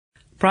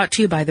Brought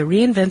to you by the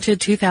reinvented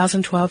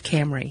 2012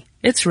 Camry.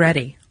 It's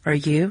ready. Are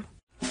you?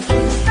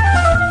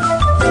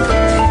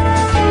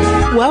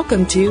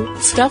 Welcome to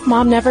Stuff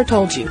Mom Never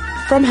Told You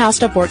from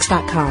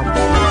HowStuffWorks.com.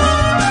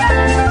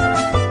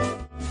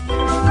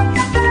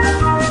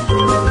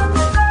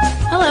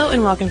 Hello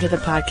and welcome to the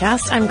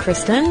podcast. I'm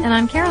Kristen. And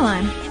I'm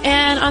Caroline.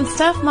 And on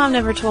Stuff Mom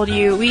Never Told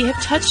You, we have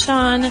touched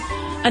on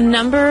a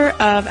number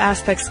of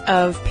aspects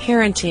of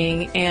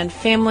parenting and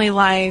family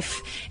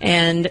life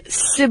and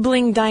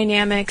sibling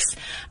dynamics.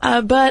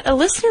 But a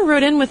listener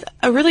wrote in with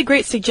a really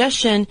great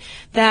suggestion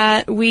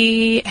that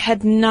we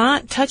had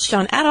not touched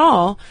on at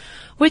all,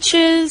 which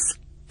is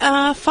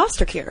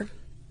foster care.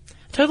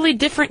 Totally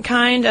different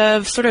kind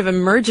of sort of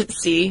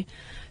emergency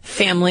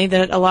family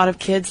that a lot of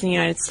kids in the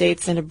United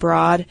States and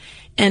abroad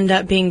end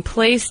up being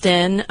placed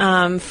in.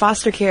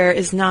 Foster care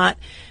is not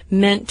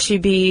meant to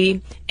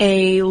be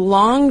a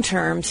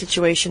long-term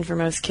situation for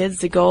most kids.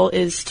 The goal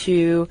is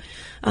to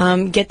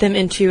get them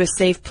into a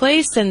safe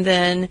place and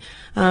then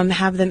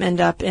have them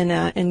end up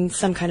in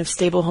some kind of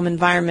stable home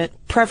environment,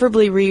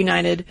 preferably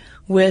reunited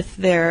with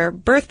their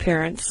birth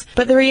parents.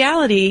 But the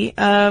reality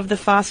of the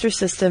foster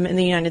system in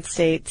the United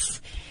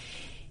States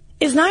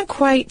is not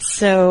quite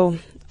so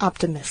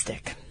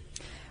optimistic.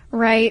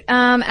 Right.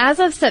 As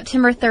of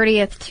September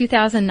 30th,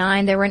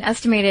 2009, there were an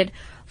estimated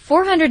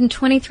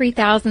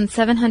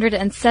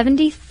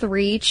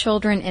 423,773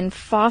 children in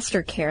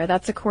foster care.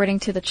 That's according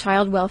to the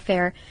Child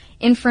Welfare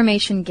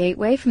Information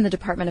Gateway from the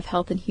Department of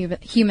Health and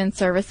Human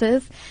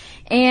Services.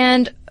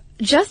 And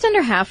just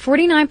under half,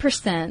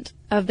 49%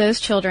 of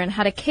those children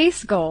had a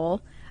case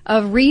goal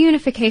of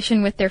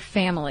reunification with their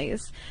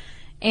families.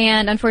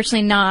 And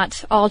unfortunately,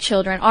 not all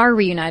children are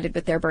reunited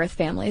with their birth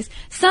families.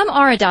 Some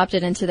are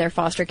adopted into their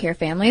foster care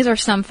families, or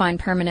some find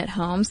permanent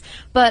homes.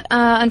 But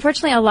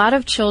unfortunately, a lot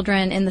of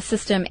children in the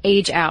system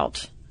age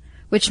out,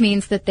 which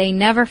means that they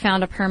never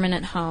found a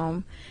permanent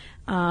home.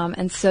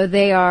 And so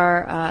they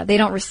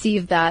don't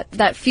receive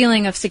that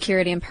feeling of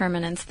security and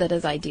permanence that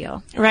is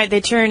ideal. Right.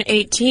 They turn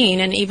 18,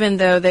 and even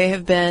though they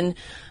have been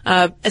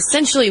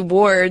essentially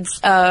wards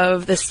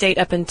of the state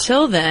up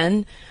until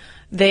then,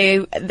 they,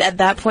 at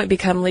that point,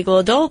 become legal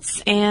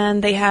adults,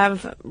 and they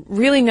have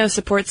really no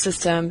support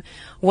system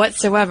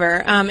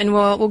whatsoever. And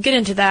we'll get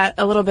into that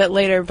a little bit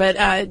later, but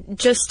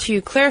just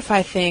to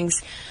clarify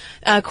things,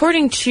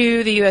 according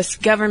to the U.S.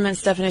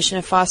 government's definition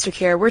of foster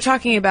care, we're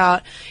talking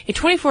about a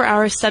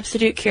 24-hour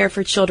substitute care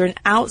for children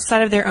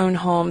outside of their own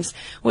homes,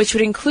 which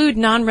would include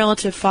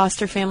non-relative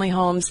foster family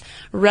homes,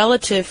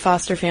 relative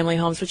foster family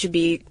homes, which would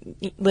be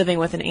living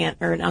with an aunt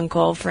or an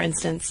uncle, for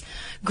instance,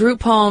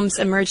 group homes,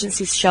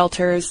 emergency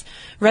shelters,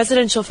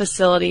 residential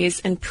facilities,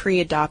 and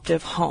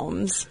pre-adoptive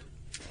homes.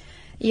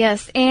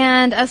 Yes,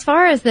 and as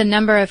far as the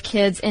number of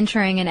kids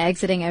entering and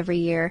exiting every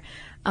year,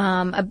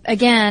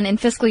 again, in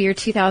fiscal year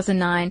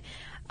 2009,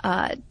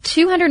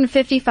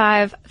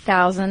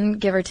 255,000,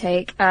 give or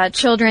take,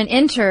 children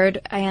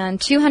entered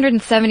and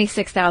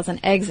 276,000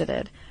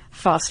 exited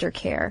foster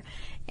care.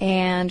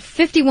 And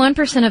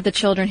 51% of the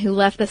children who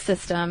left the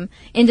system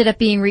ended up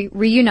being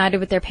reunited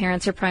with their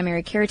parents or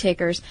primary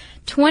caretakers.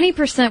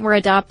 20% were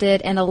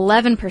adopted and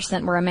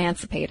 11% were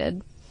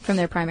emancipated from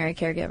their primary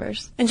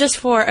caregivers. And just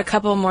for a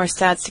couple more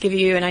stats to give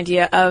you an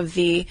idea of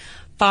the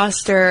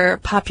foster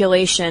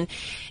population,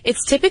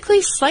 it's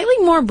typically slightly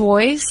more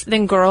boys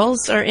than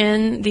girls are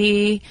in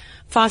the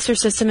foster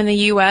system in the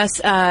U.S.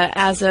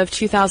 As of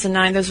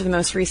 2009. Those are the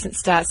most recent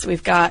stats that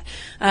we've got.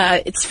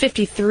 It's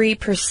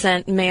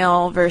 53%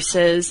 male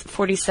versus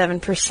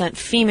 47%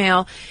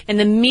 female, and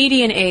the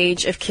median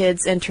age of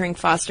kids entering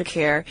foster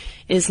care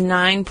is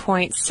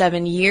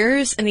 9.7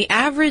 years, and the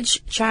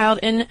average child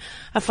in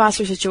a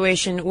foster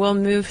situation will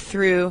move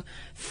through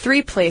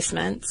 3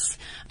 placements,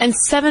 and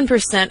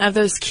 7% of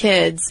those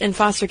kids in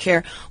foster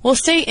care will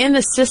stay in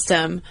the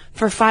system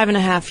for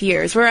 5.5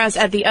 years, whereas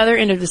at the other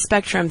end of the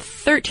spectrum,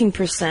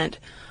 13%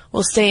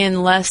 will stay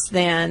in less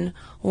than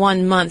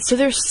 1 month. So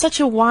there's such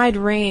a wide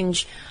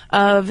range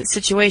of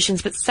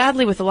situations, but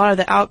sadly with a lot of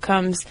the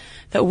outcomes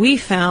that we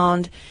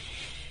found,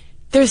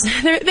 there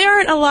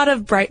aren't a lot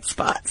of bright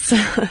spots.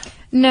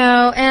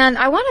 No, and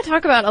I want to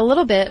talk about a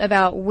little bit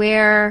about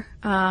where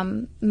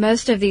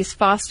most of these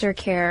foster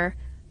care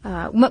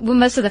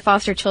most of the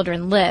foster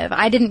children live.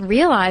 I didn't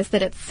realize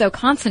that it's so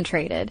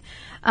concentrated.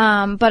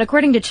 But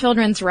according to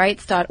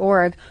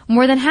childrensrights.org,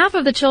 more than half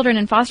of the children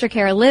in foster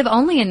care live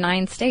only in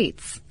 9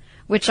 states,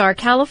 which are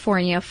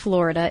California,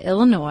 Florida,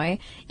 Illinois,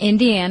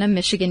 Indiana,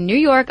 Michigan, New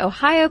York,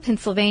 Ohio,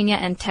 Pennsylvania,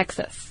 and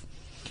Texas.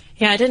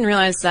 Yeah, I didn't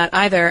realize that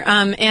either.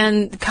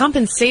 And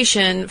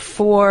compensation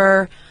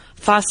for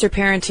foster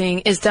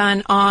parenting is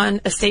done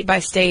on a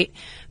state-by-state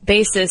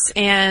basis,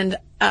 and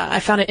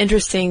I found it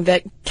interesting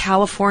that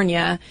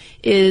California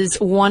is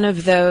one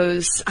of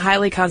those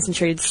highly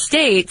concentrated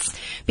states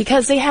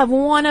because they have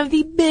one of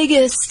the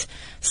biggest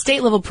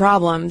state-level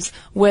problems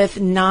with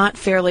not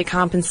fairly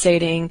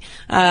compensating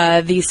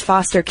these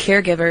foster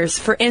caregivers.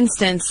 For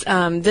instance,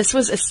 this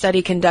was a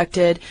study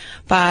conducted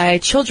by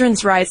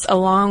Children's Rights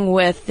along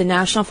with the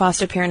National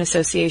Foster Parent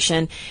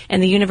Association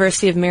and the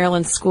University of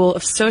Maryland School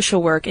of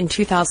Social Work in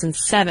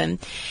 2007.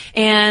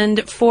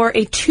 And for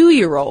a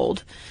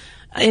 2-year-old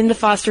in the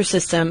foster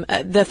system,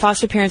 the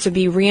foster parents would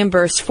be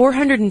reimbursed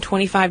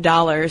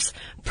 $425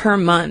 per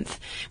month.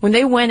 When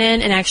they went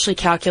in and actually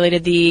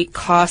calculated the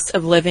cost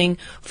of living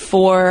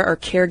for or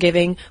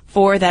caregiving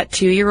for that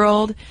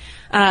 2-year-old,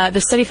 the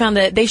study found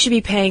that the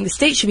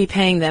state should be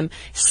paying them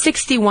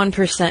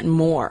 61%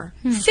 more.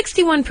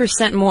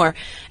 61% more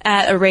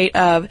at a rate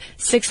of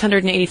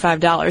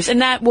 $685.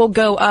 And that will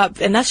go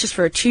up, and that's just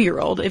for a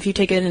 2-year-old. If you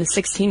take it in a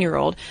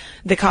 16-year-old,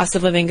 the cost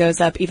of living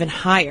goes up even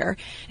higher.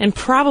 And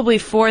probably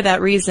for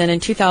that reason, in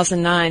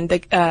 2009,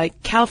 the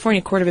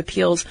California Court of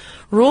Appeals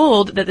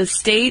ruled that the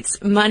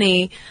state's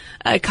money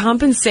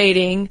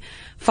compensating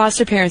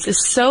foster parents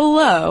is so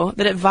low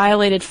that it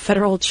violated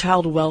federal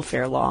child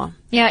welfare law.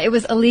 Yeah, it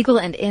was illegal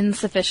and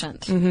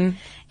insufficient. Mm-hmm.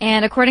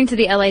 And according to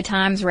the LA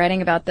Times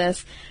writing about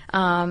this,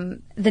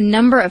 the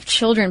number of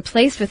children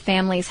placed with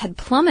families had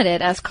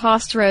plummeted as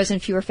costs rose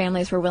and fewer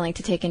families were willing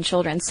to take in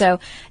children. So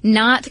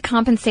not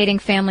compensating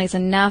families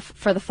enough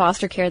for the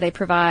foster care they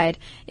provide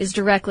is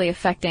directly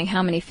affecting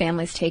how many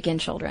families take in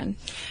children.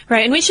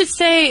 Right. And we should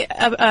say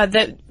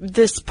that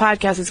this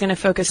podcast is going to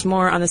focus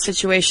more on the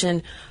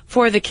situation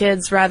for the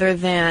kids rather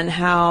than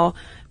how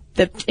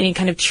any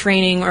kind of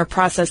training or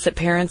process that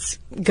parents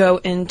go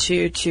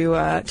into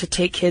to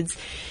take kids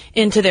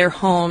into their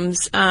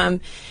homes.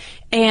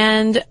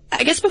 And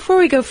I guess before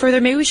we go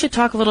further, maybe we should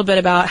talk a little bit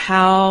about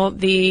how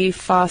the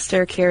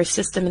foster care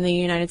system in the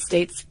United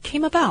States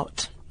came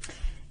about.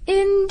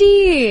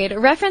 Indeed.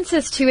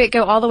 References to it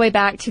go all the way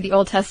back to the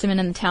Old Testament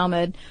and the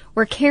Talmud,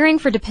 where caring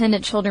for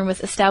dependent children was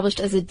established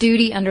as a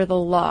duty under the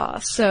law.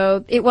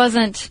 So it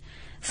wasn't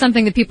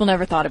something that people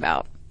never thought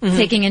about. Mm-hmm.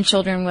 Taking in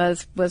children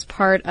was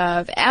part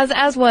of,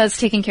 as was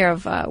taking care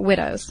of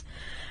widows.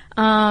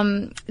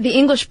 The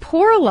English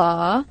Poor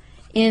Law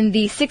in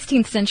the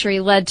 16th century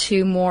led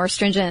to more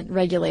stringent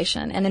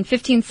regulation. And in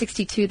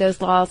 1562,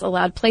 those laws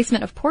allowed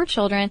placement of poor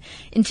children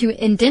into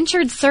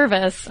indentured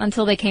service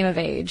until they came of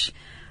age,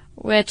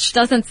 which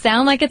doesn't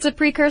sound like it's a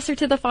precursor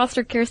to the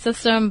foster care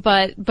system,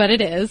 but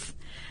it is.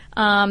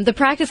 The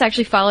practice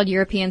actually followed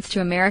Europeans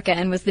to America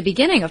and was the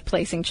beginning of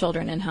placing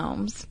children in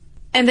homes.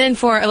 And then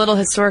for a little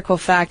historical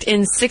fact, in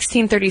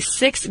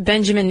 1636,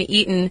 Benjamin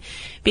Eaton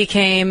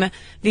became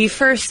the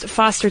first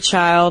foster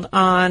child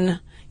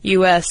on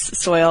U.S.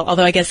 soil,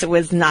 although I guess it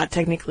was not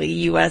technically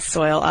U.S.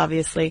 soil,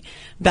 obviously,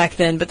 back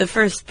then, but the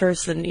first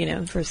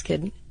person, first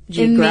kid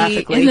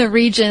geographically. In the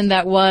region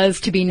that was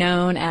to be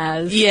known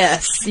as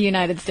yes, the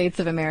United States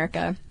of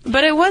America.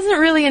 But it wasn't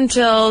really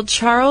until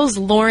Charles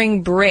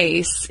Loring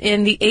Brace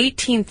in the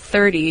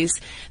 1830s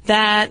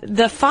that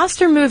the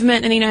foster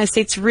movement in the United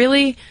States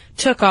really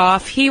took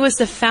off. He was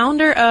the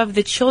founder of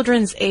the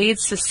Children's Aid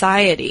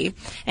Society,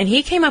 and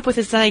he came up with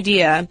this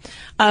idea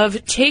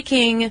of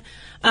taking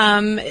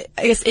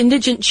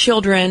indigent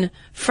children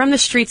from the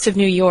streets of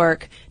New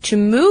York to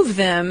move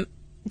them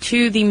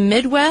to the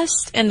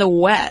Midwest and the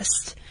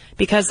West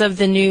because of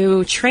the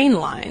new train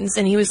lines.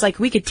 And he was like,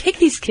 we could take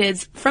these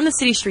kids from the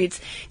city streets,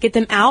 get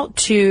them out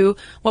to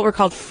what were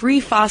called free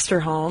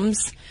foster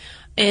homes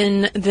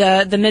in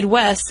the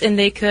Midwest, and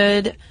they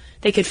could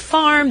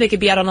farm, they could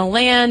be out on the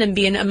land and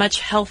be in a much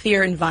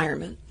healthier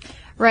environment.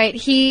 Right.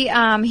 He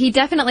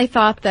definitely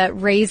thought that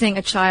raising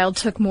a child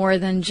took more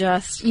than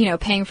just,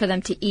 paying for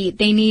them to eat.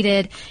 They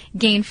needed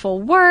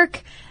gainful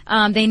work.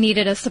 They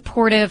needed a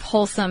supportive,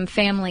 wholesome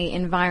family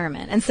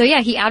environment. And so,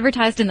 he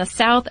advertised in the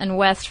South and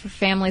West for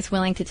families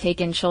willing to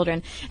take in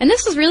children. And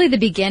this was really the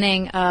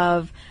beginning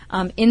of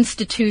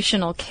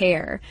institutional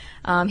care.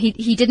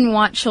 He didn't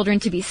want children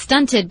to be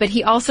stunted, but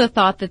he also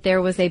thought that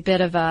there was a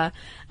bit of a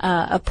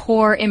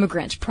poor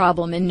immigrant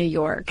problem in New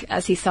York,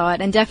 as he saw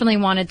it, and definitely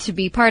wanted to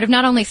be part of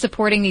not only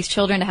supporting these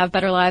children to have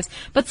better lives,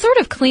 but sort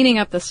of cleaning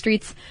up the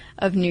streets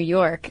of New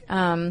York.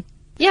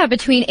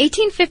 Between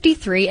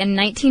 1853 and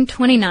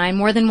 1929,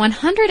 more than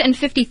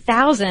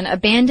 150,000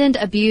 abandoned,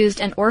 abused,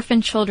 and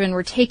orphaned children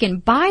were taken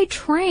by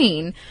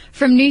train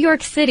from New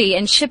York City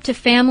and shipped to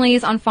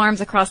families on farms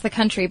across the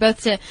country,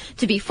 both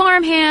to be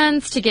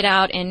farmhands, to get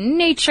out in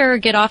nature,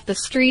 get off the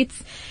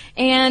streets.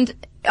 And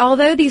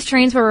although these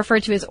trains were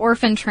referred to as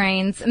orphan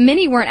trains,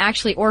 many weren't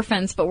actually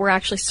orphans, but were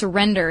actually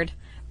surrendered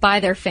by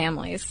their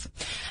families.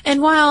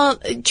 And while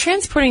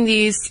transporting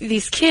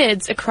these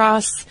kids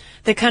across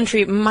the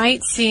country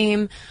might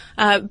seem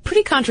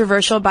pretty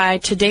controversial by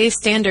today's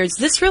standards,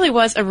 this really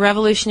was a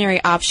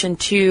revolutionary option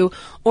to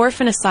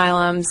orphan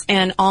asylums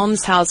and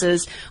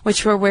almshouses,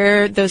 which were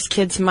where those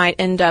kids might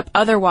end up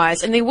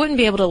otherwise, and they wouldn't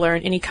be able to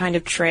learn any kind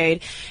of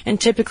trade and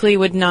typically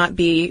would not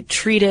be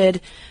treated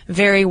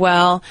very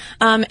well.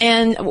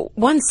 And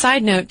one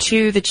side note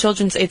to the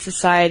Children's Aid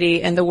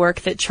Society and the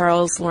work that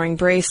Charles Loring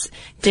Brace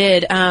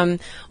did,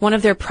 one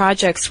of their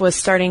projects was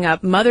starting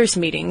up mothers'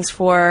 meetings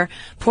for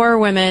poor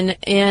women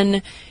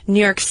in New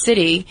York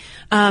City,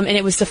 and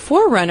it was the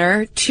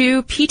forerunner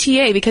to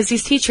PTA, because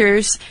these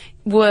teachers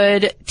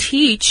would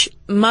teach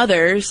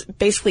mothers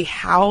basically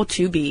how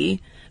to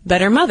be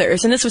better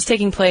mothers. And this was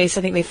taking place,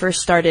 I think they first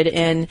started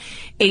in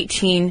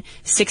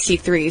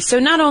 1863. So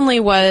not only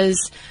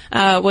was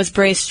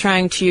Brace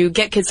trying to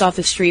get kids off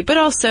the street, but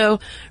also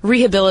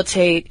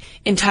rehabilitate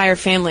entire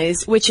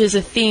families, which is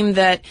a theme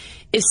that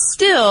is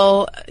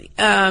still,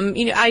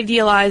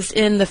 idealized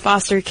in the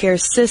foster care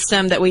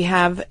system that we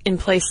have in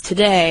place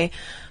today.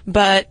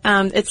 But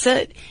it's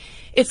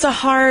a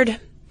hard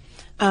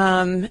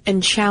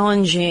and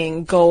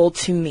challenging goal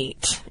to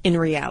meet in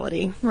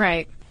reality.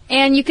 Right.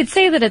 And you could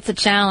say that it's a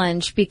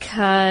challenge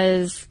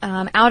because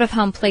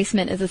out-of-home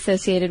placement is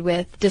associated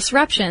with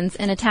disruptions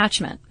in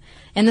attachment.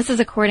 And this is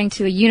according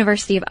to a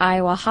University of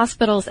Iowa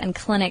Hospitals and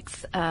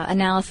Clinics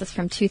analysis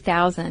from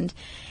 2000.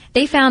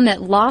 They found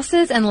that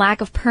losses and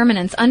lack of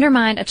permanence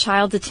undermine a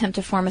child's attempt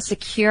to form a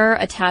secure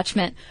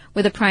attachment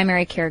with a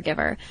primary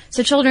caregiver.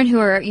 So children who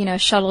are,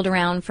 shuttled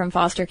around from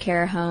foster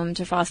care home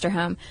to foster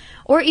home,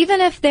 or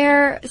even if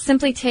they're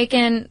simply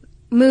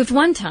moved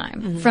one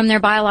time from their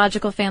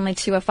biological family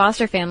to a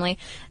foster family,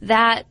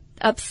 that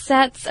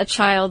upsets a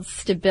child's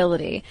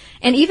stability.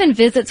 And even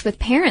visits with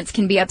parents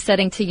can be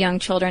upsetting to young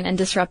children and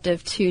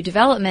disruptive to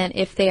development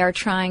if they are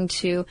trying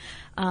to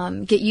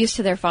get used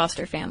to their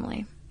foster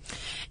family.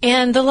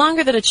 And the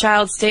longer that a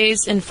child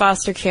stays in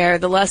foster care,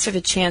 the lesser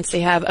the chance they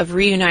have of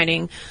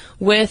reuniting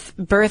with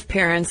birth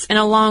parents. And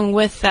along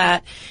with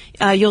that,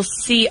 you'll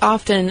see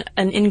often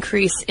an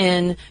increase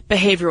in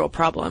behavioral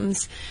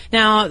problems.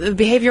 Now, the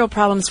behavioral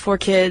problems for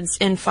kids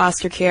in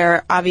foster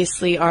care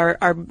obviously are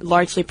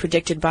largely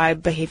predicted by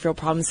behavioral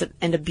problems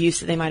and abuse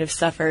that they might have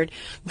suffered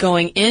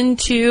going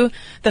into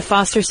the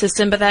foster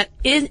system. But that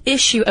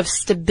issue of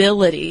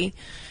stability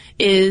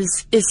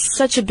is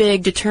such a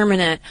big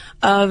determinant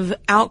of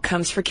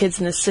outcomes for kids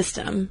in the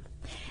system.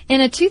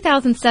 In a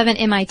 2007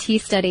 MIT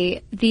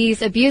study,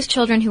 these abused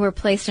children who were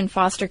placed in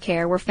foster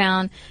care were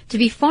found to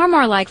be far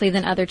more likely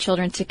than other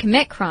children to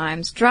commit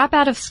crimes, drop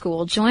out of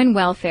school, join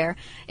welfare,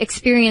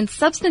 experience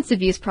substance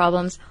abuse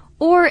problems,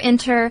 or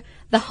enter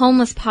the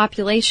homeless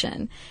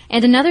population.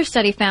 And another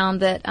study found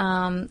that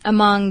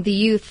among the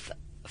youth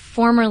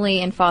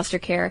formerly in foster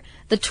care,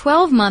 the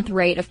 12-month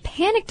rate of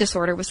panic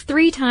disorder was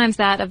 3 times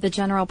that of the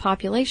general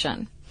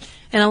population.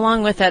 And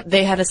along with that,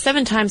 they had a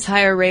 7 times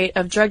higher rate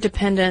of drug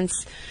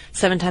dependence,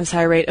 7 times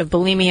higher rate of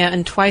bulimia,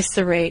 and twice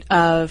the rate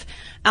of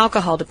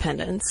alcohol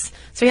dependence.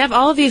 So you have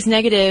all of these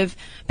negative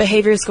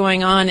behaviors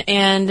going on,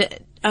 and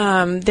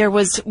there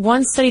was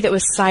one study that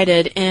was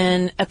cited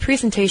in a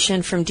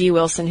presentation from Dee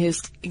Wilson,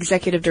 who's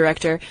executive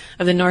director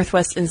of the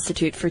Northwest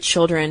Institute for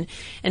Children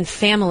and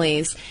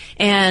Families.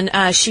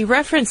 And she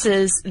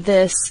references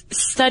this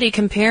study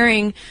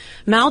comparing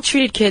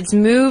maltreated kids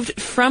moved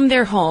from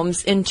their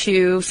homes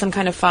into some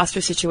kind of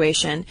foster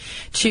situation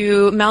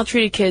to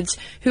maltreated kids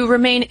who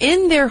remain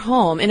in their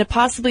home in a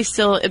possibly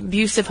still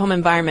abusive home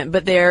environment,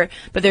 but they're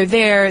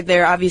there.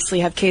 They obviously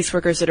have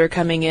caseworkers that are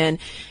coming in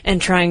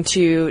and trying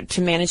to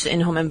manage the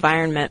in-home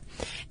environment.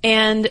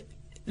 And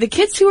the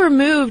kids who were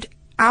moved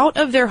out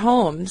of their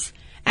homes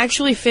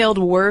actually failed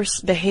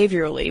worse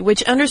behaviorally,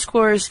 which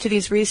underscores to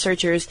these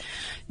researchers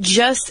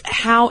just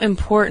how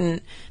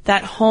important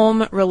that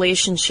home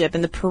relationship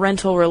and the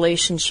parental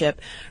relationship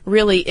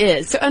really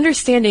is. So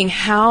understanding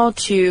how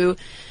to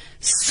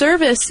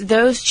service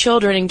those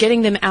children and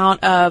getting them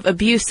out of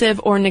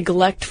abusive or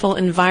neglectful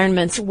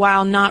environments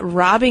while not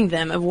robbing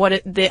them of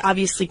the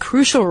obviously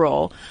crucial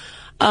role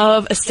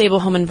of a stable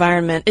home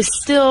environment is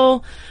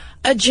still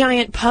a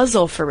giant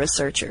puzzle for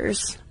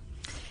researchers.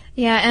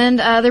 Yeah,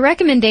 and the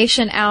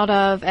recommendation out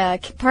of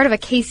part of a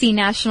Casey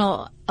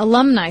National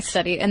alumni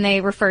study, and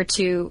they refer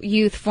to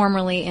youth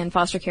formerly in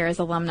foster care as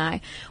alumni.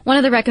 One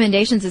of the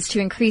recommendations is to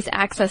increase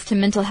access to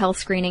mental health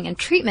screening and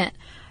treatment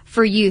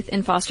for youth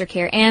in foster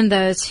care and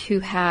those who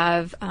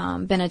have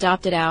been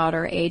adopted out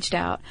or aged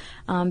out,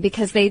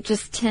 because they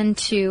just tend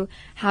to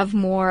have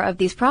more of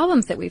these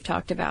problems that we've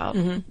talked about.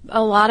 Mm-hmm.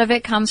 A lot of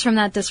it comes from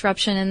that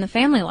disruption in the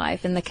family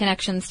life and the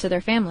connections to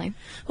their family.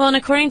 Well, and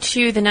according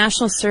to the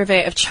National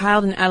Survey of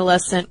Child and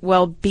Adolescent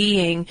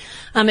Well-Being,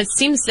 it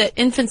seems that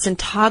infants and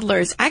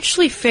toddlers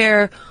actually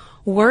fare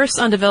worse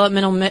on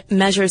developmental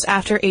measures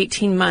after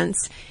 18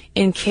 months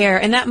in care.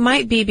 And that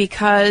might be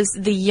because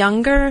the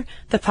younger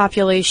the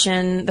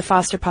population, the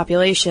foster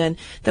population,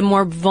 the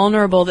more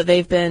vulnerable that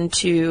they've been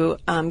to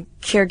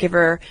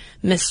caregiver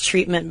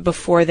mistreatment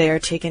before they are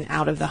taken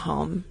out of the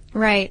home.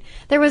 Right.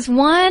 There was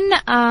one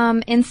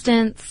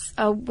instance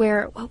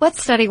where, what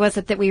study was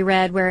it that we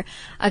read, where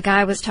a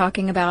guy was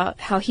talking about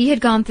how he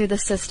had gone through the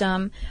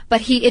system,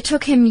 but it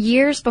took him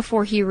years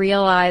before he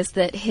realized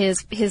that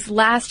his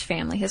last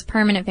family, his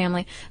permanent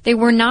family, they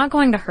were not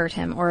going to hurt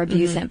him or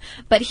abuse him,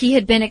 but he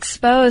had been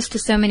exposed to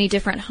so many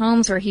different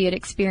homes where he had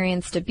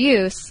experienced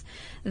abuse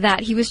that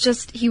he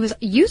was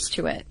used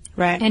to it.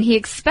 Right. And he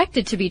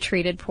expected to be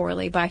treated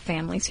poorly by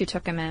families who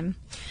took him in.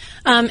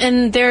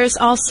 And there's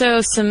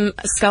also some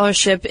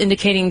scholarship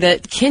indicating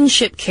that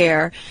kinship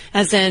care,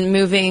 as in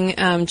moving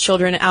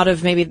children out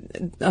of maybe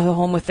a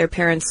home with their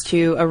parents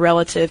to a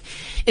relative,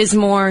 is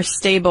more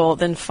stable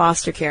than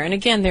foster care. And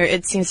again,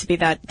 it seems to be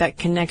that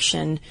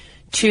connection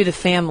to the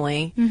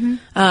family.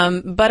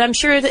 But I'm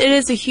sure that it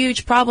is a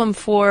huge problem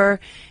for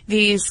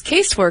these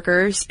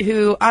caseworkers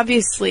who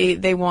obviously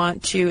they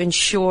want to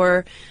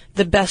ensure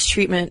the best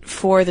treatment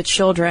for the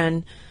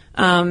children.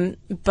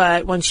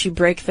 But once you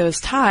break those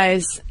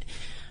ties,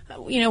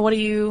 what do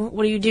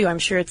you do? I'm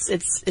sure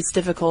it's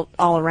difficult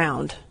all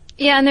around.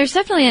 Yeah, and there's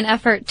definitely an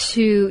effort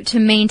to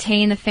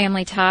maintain the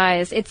family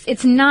ties.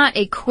 It's not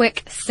a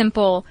quick,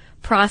 simple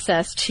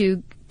process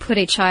to put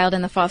a child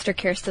in the foster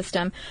care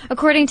system.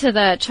 According to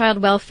the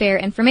Child Welfare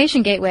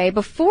Information Gateway,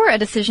 before a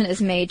decision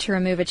is made to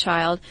remove a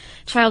child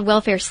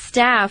welfare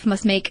staff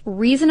must make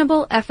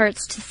reasonable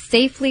efforts to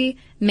safely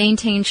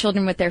maintain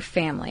children with their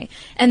family.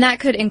 And that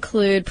could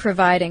include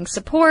providing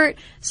support,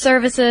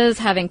 services,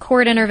 having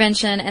court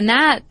intervention, and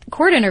that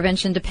court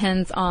intervention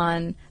depends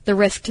on the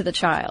risk to the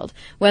child,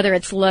 whether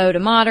it's low to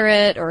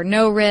moderate or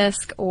no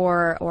risk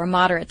or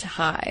moderate to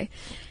high.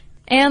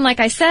 And like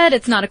I said,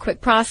 it's not a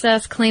quick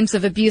process. Claims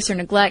of abuse or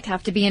neglect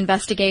have to be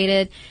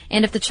investigated.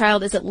 And if the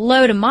child is at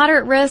low to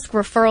moderate risk,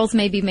 referrals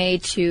may be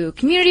made to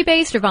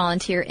community-based or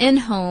volunteer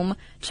in-home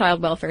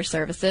child welfare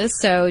services.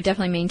 So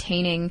definitely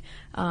maintaining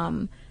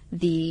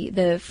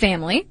the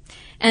family.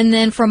 And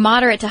then for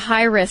moderate to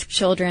high-risk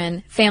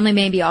children, family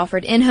may be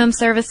offered in-home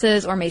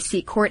services or may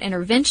seek court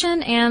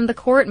intervention, and the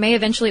court may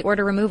eventually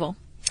order removal.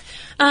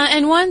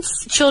 And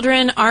once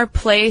children are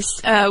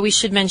placed, we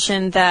should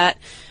mention that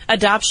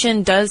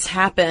adoption does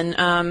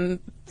happen.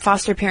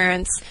 Foster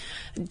parents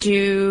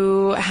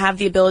do have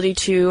the ability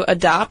to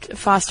adopt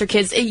foster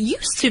kids. It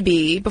used to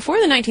be, before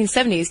the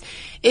 1970s,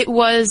 it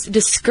was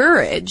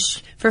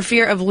discouraged for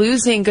fear of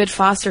losing good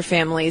foster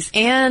families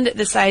and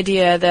this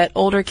idea that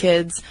older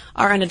kids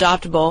are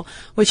unadoptable,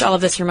 which all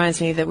of this reminds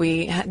me that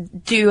we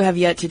do have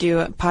yet to do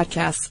a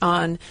podcast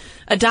on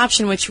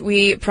adoption, which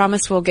we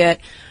promise we'll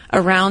get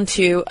around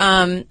to.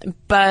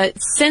 But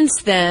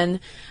since then,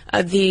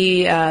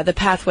 the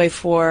pathway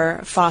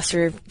for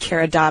foster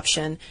care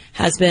adoption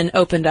has been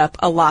opened up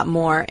a lot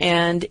more.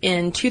 And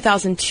in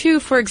 2002,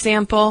 for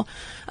example,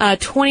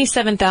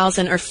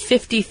 27,000 or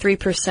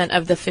 53%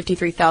 of the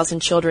 53,000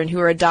 children who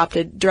were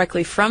adopted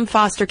directly from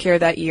foster care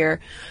that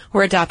year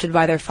were adopted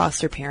by their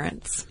foster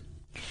parents.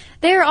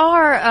 There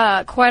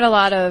are quite a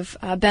lot of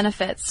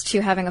benefits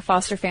to having a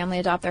foster family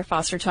adopt their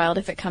foster child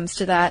if it comes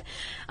to that.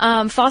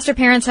 Foster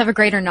parents have a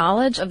greater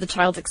knowledge of the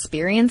child's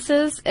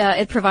experiences.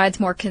 It provides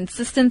more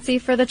consistency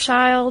for the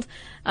child.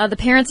 The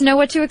parents know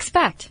what to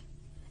expect.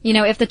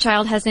 If the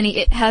child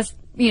has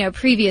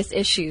previous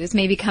issues,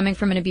 maybe coming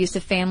from an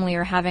abusive family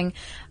or having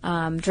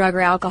drug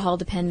or alcohol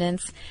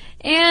dependence,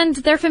 and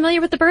they're familiar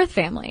with the birth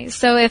family.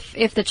 So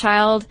if the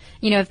child,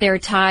 if there are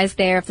ties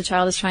there, if the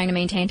child is trying to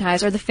maintain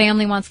ties, or the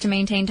family wants to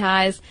maintain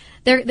ties,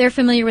 they're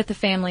familiar with the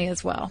family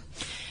as well.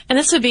 And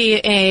this would be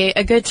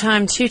a good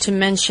time too to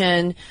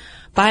mention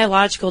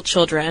biological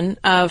children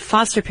of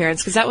foster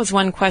parents, because that was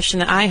one question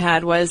that I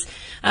had, was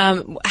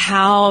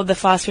how the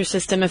foster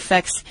system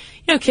affects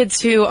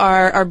kids who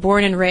are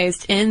born and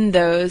raised in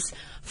those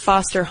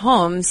foster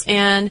homes.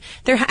 And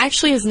there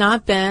actually has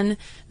not been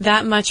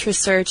that much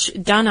research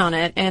done on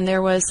it. And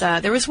there was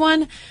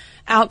one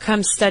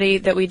outcome study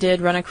that we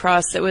did run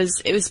across. It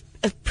was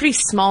a pretty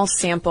small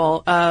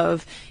sample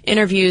of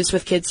interviews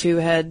with kids who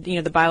had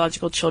the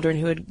biological children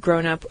who had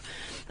grown up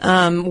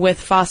with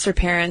foster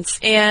parents.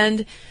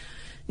 And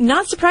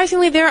not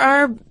surprisingly, there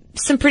are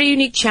some pretty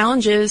unique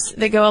challenges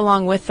that go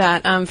along with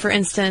that. For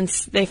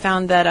instance, they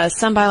found that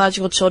some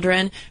biological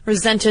children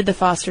resented the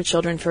foster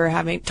children for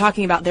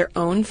talking about their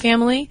own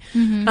family.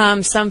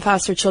 Some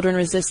foster children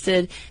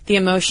resisted the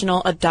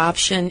emotional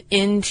adoption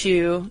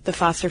into the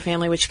foster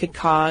family, which could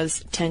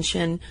cause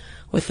tension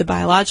with the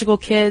biological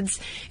kids.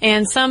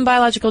 And some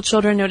biological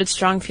children noted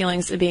strong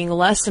feelings of being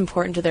less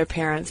important to their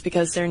parents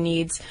because their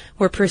needs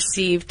were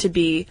perceived to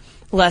be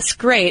less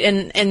great.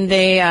 And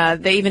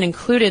they even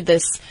included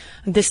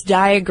this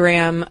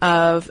diagram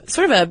of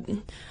sort of a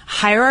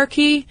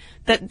hierarchy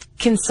that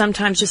can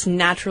sometimes just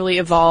naturally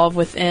evolve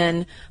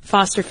within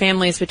foster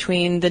families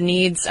between the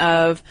needs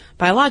of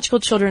biological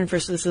children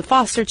versus the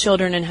foster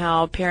children, and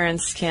how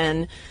parents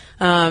can,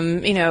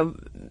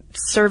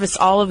 service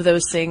all of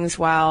those things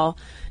while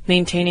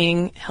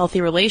maintaining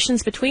healthy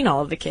relations between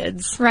all of the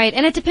kids. Right,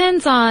 and it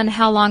depends on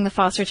how long the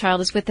foster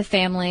child is with the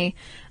family,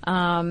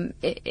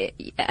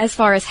 as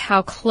far as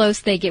how close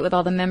they get with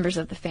all the members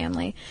of the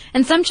family.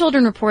 And some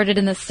children reported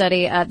in this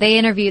study,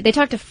 they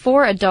talked to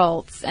 4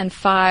 adults and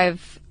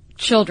 5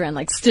 children,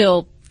 like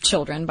still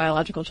children,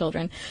 biological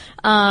children.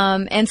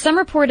 And some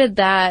reported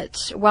that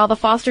while the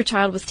foster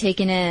child was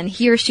taken in,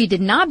 he or she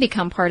did not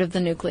become part of the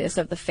nucleus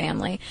of the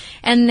family.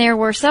 And there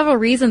were several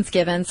reasons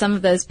given, some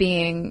of those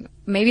being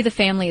maybe the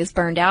family is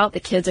burned out, the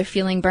kids are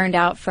feeling burned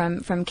out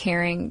from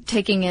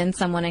taking in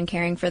someone and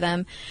caring for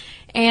them.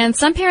 And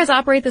some parents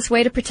operate this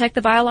way to protect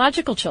the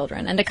biological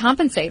children and to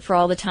compensate for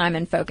all the time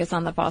and focus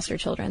on the foster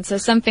children. So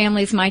some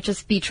families might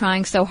just be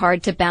trying so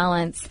hard to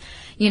balance,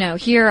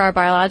 here are our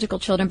biological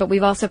children, but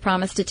we've also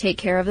promised to take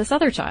care of this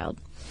other child.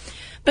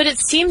 But it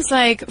seems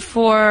like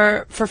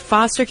for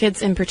foster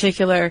kids in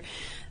particular,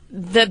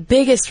 the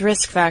biggest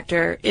risk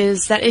factor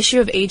is that issue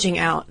of aging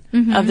out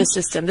of the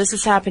system. This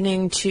is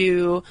happening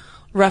to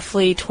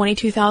roughly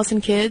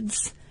 22,000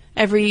 kids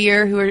every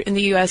year who are in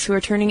the U.S. who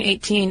are turning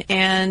 18,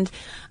 and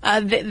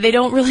they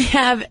don't really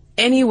have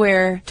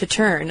anywhere to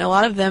turn. A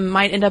lot of them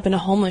might end up in a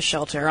homeless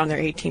shelter on their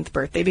 18th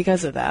birthday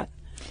because of that.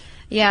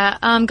 Yeah,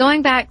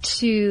 going back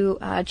to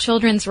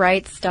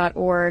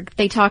childrensrights.org,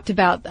 they talked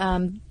about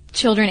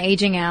children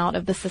aging out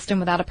of the system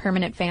without a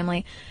permanent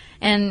family.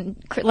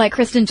 And like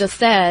Kristen just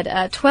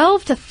said,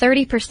 12 to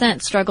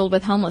 30% struggled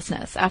with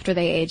homelessness after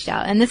they aged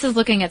out. And this is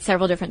looking at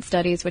several different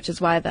studies, which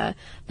is why the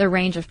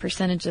range of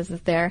percentages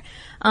is there.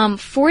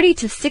 40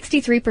 to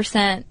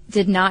 63%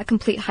 did not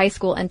complete high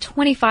school, and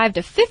 25 to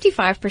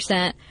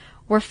 55%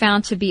 were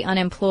found to be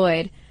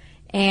unemployed.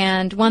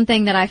 And one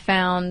thing that I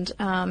found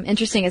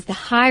interesting is the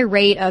high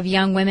rate of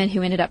young women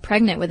who ended up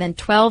pregnant within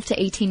 12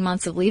 to 18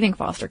 months of leaving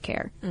foster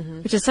care,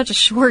 which is such a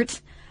short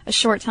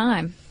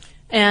time.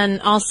 And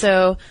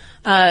also,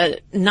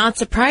 not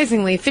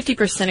surprisingly,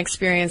 50%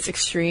 experience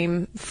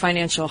extreme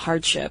financial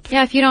hardship.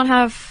 Yeah, if you don't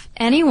have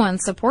anyone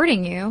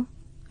supporting you,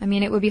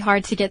 it would be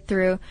hard to get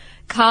through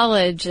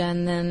college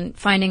and then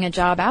finding a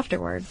job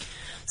afterward.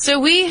 So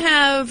we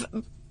have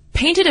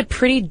painted a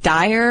pretty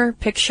dire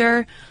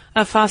picture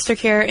of foster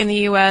care in the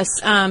U.S.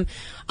 On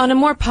a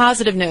more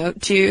positive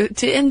note, to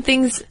end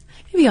things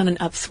maybe on an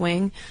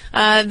upswing,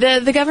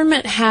 the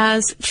government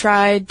has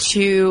tried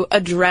to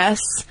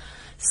address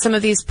some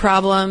of these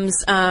problems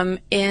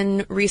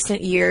in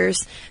recent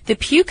years. The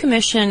Pew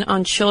Commission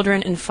on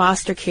Children in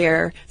Foster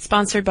Care,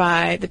 sponsored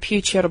by the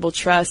Pew Charitable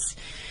Trust,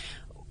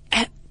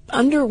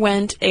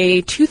 underwent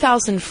a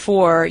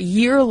 2004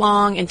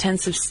 year-long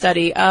intensive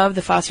study of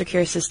the foster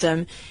care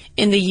system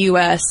in the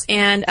U.S.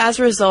 And as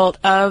a result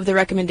of the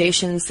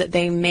recommendations that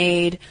they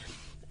made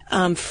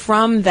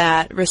from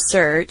that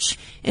research,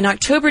 in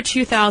October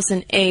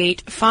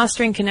 2008,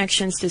 Fostering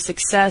Connections to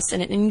Success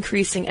and an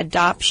Increasing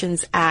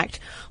Adoptions Act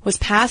was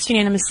passed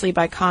unanimously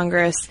by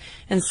Congress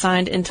and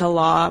signed into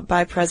law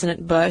by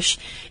President Bush.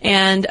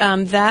 And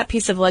that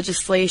piece of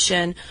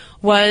legislation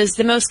was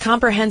the most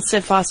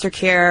comprehensive foster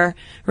care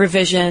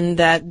revision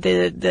that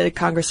the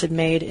Congress had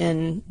made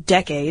in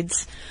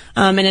decades.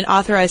 And it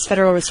authorized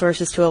federal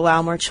resources to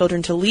allow more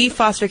children to leave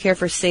foster care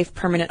for safe,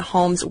 permanent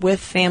homes with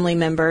family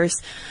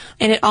members.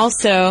 And it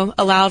also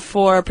allowed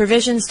for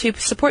provisions to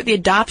support the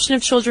adoption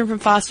of children from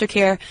foster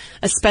care,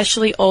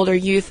 especially older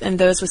youth and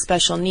those with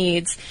special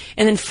needs.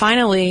 And then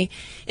finally,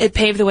 it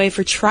paved the way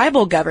for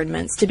tribal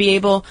governments to be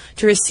able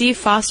to receive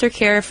foster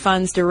care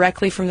funds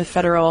directly from the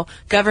federal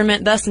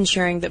government, thus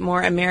ensuring that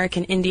more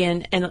American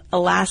Indian and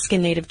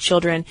Alaskan Native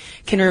children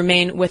can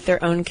remain with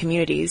their own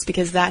communities,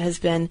 because that has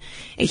been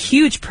a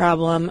huge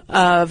problem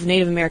of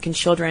Native American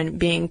children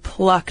being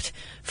plucked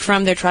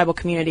from their tribal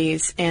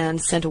communities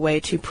and sent away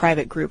to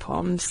private group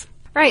homes.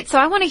 Right. So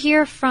I want to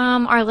hear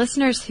from our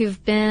listeners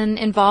who've been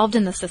involved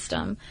in the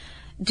system.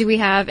 Do we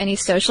have any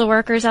social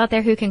workers out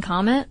there who can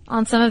comment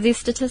on some of these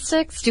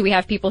statistics? Do we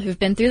have people who've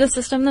been through the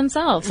system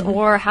themselves?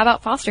 Or how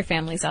about foster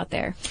families out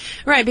there?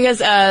 Right,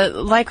 because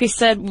like we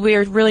said,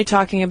 we're really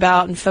talking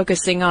about and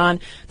focusing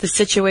on the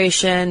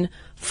situation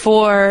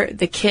for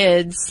the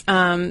kids.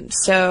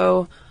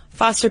 So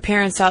foster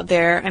parents out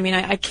there,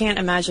 I can't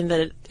imagine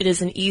that it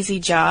is an easy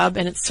job,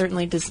 and it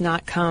certainly does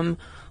not come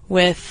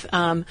with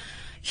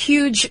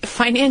huge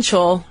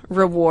financial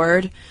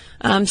reward.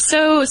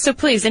 So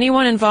please,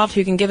 anyone involved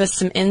who can give us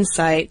some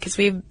insight, because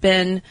we've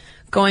been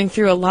going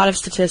through a lot of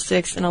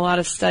statistics and a lot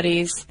of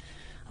studies,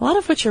 a lot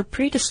of which are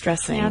pretty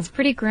distressing. Yeah, it's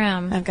pretty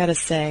grim, I've got to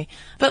say.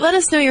 But let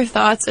us know your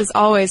thoughts. As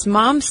always,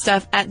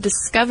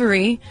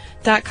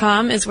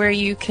 momstuff@discovery.com is where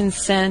you can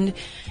send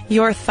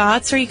your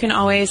thoughts, or you can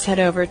always head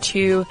over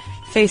to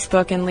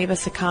Facebook and leave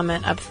us a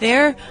comment up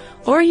there,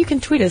 or you can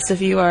tweet us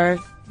if you are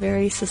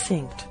very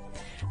succinct.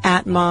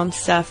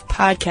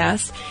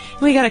 @MomStuffPodcast.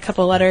 We got a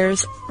couple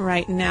letters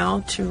right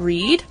now to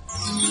read.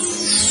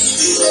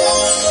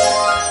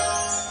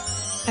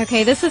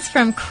 Okay, this is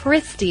from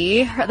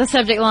Christy. The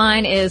subject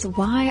line is,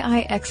 why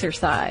I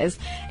exercise.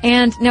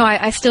 And no,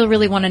 I still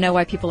really want to know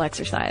why people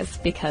exercise,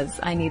 because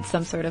I need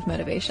some sort of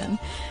motivation.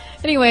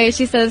 Anyway,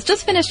 she says,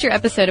 just finished your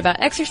episode about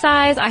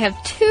exercise. I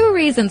have 2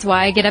 reasons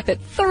why I get up at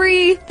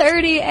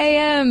 3:30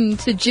 a.m.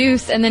 to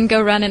juice and then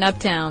go run in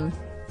Uptown.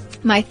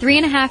 My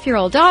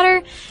 3.5-year-old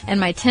daughter and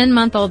my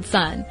 10-month-old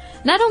son.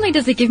 Not only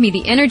does it give me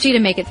the energy to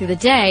make it through the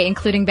day,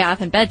 including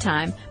bath and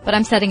bedtime, but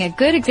I'm setting a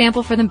good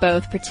example for them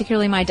both,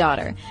 particularly my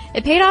daughter.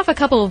 It paid off a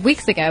couple of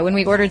weeks ago when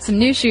we ordered some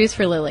new shoes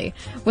for Lily.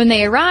 When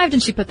they arrived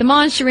and she put them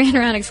on, she ran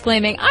around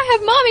exclaiming, I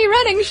have mommy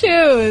running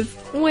shoes!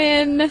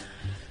 When...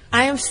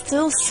 I am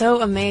still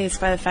so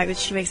amazed by the fact that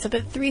she wakes up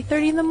at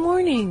 3:30 in the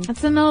morning. That's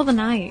the middle of the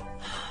night.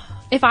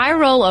 If I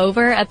roll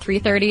over at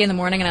 3:30 in the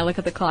morning and I look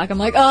at the clock, I'm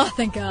like, oh,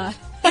 thank God.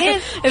 I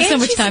have so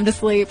much time to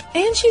sleep.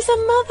 And she's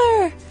a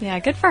mother. Yeah,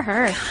 good for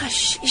her.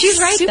 Gosh, she's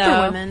right, though.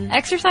 Superwoman.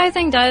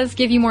 Exercising does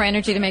give you more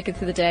energy to make it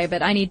through the day,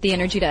 but I need the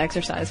energy to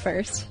exercise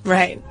first.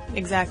 Right,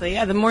 exactly.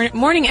 Yeah, the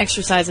morning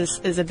exercise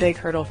is a big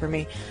hurdle for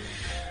me.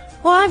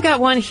 Well, I've got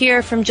one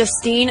here from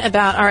Justine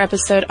about our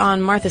episode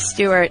on Martha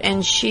Stewart,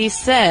 and she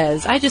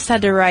says, I just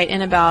had to write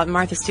in about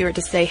Martha Stewart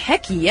to say,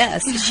 heck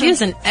yes, she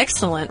is an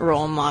excellent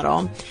role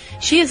model.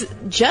 She is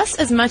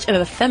just as much of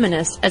a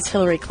feminist as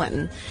Hillary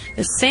Clinton.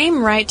 The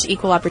same right to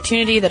equal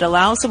opportunity that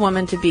allows a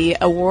woman to be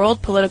a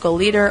world political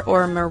leader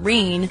or a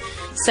Marine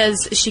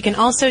says she can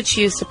also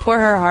choose to pour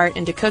her heart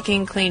into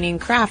cooking, cleaning,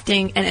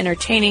 crafting, and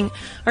entertaining,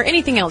 or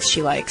anything else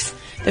she likes.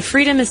 The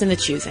freedom is in the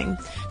choosing.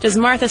 Does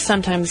Martha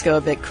sometimes go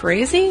a bit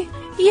crazy?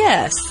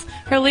 Yes.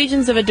 Her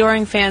legions of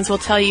adoring fans will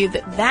tell you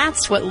that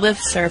that's what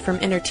lifts her from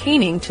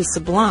entertaining to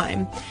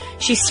sublime.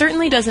 She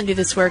certainly doesn't do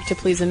this work to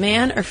please a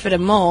man or fit a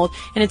mold,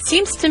 and it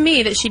seems to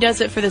me that she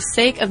does it for the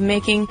sake of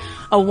making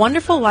a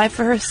wonderful life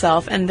for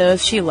herself and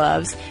those she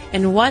loves,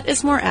 and what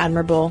is more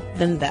admirable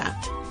than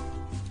that?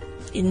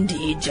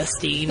 Indeed,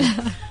 Justine.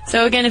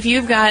 So again, if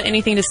you've got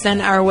anything to send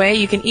our way,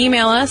 you can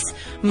email us,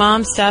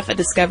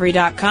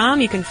 momstuff@discovery.com.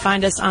 You can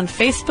find us on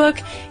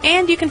Facebook,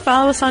 and you can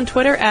follow us on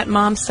Twitter at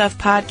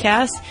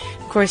momstuffpodcast.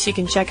 Of course, you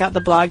can check out the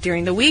blog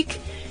during the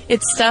week.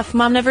 It's Stuff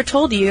Mom Never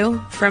Told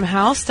You from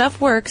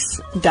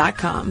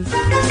HowStuffWorks.com.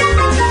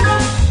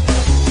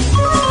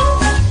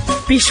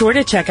 Be sure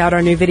to check out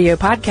our new video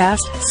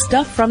podcast,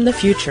 Stuff from the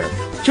Future.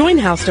 Join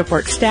How Stuff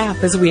Works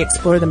staff as we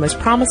explore the most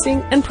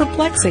promising and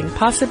perplexing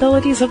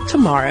possibilities of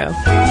tomorrow.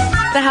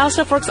 The How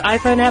Stuff Works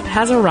iPhone app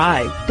has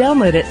arrived.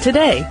 Download it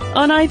today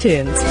on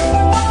iTunes.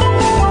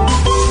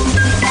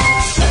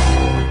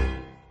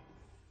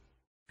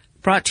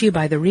 Brought to you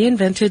by the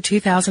reinvented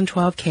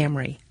 2012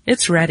 Camry.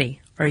 It's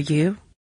ready. Are you?